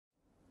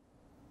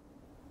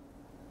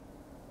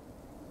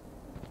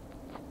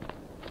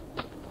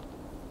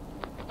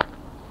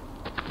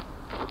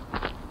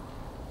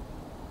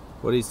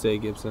What do you say,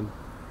 Gibson?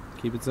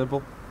 Keep it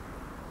simple?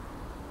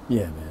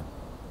 Yeah, man.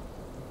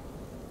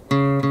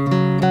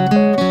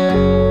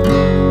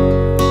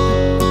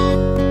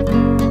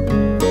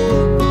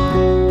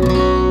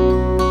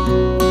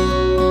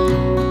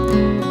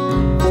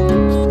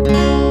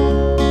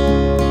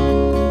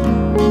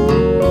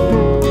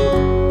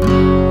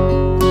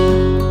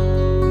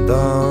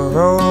 The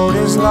road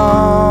is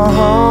long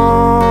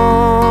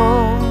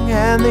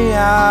and the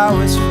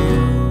hours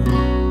few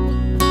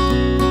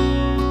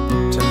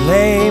to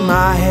lay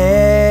my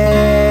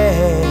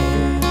head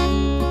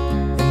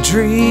and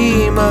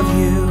dream of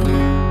you.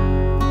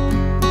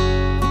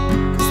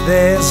 'Cause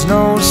there's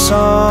no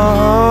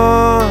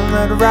sun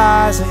that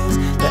rises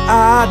that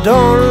I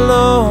don't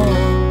love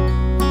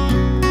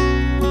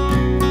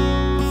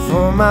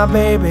for my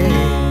baby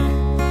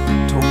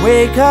to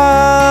wake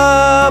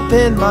up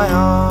in my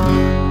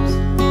arms.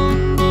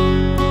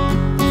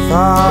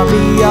 Far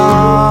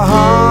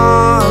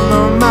beyond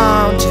the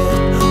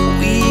mountain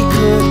we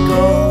could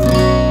go,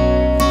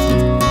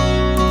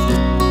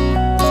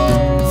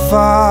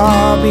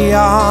 far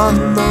beyond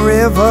the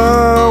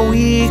river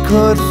we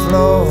could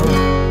flow,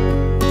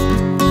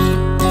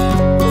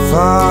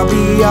 far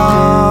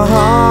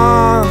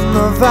beyond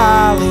the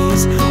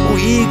valleys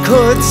we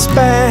could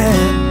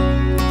span.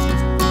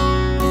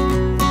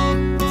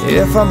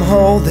 If I'm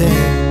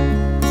holding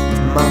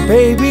my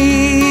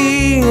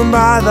baby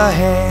by the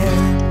hand.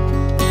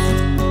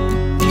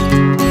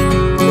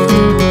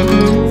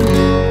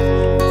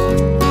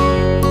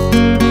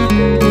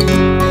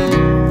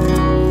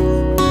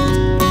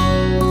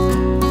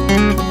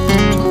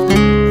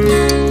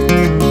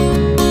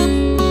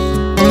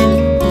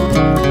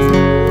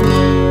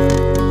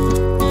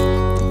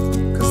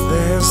 'Cause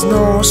there's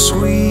no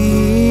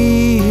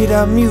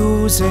sweeter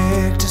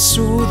music to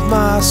soothe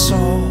my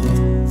soul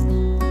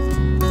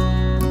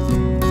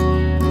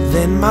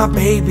than my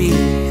baby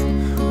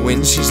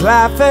when she's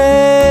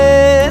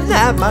laughing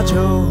at my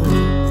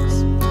jokes.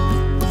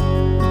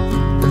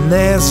 And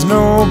there's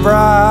no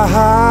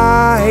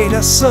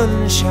brighter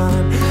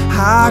sunshine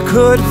I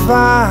could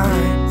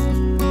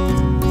find,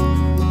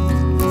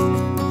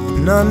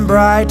 none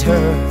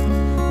brighter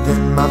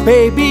than my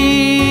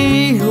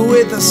baby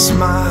with a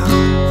smile.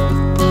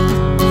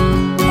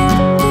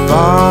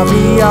 Far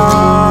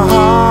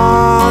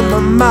beyond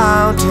the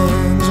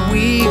mountains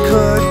we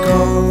could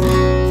go,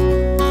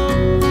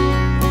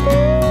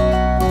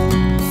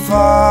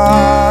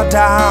 far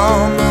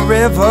down the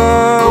river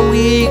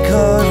we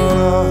could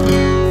run,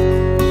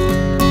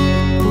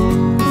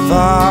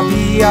 far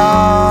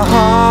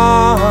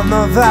beyond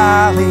the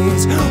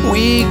valleys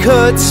we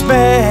could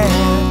span.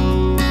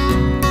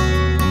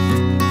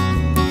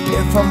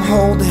 If I'm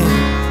holding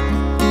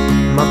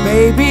my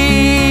baby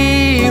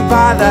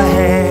by the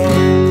hand.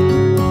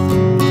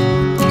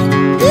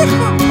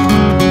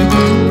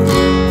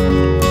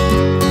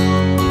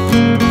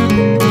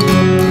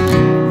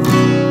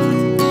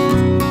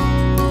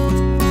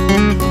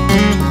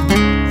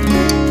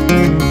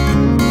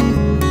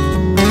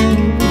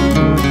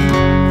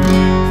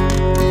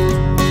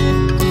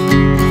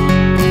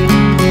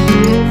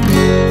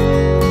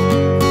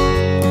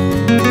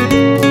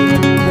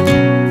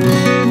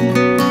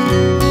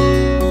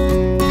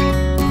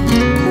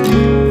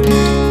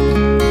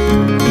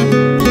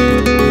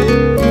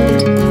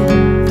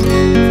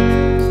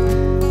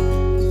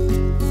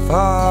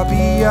 Far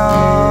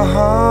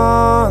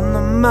beyond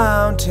the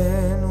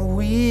mountain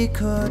we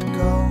could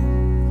go,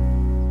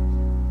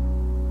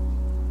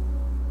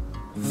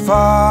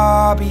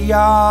 far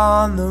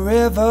beyond the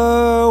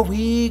river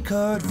we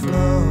could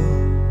flow,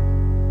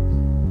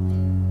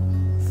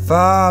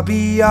 far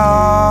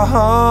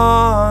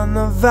beyond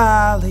the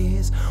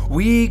valleys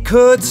we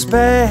could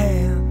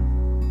span.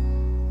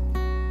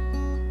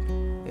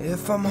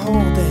 If I'm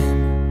holding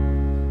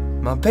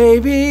my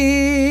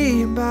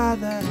baby by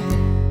the hand,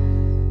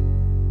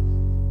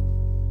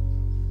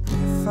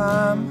 if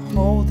I'm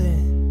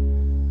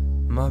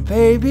holding my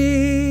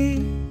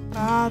baby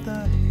by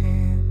the hand.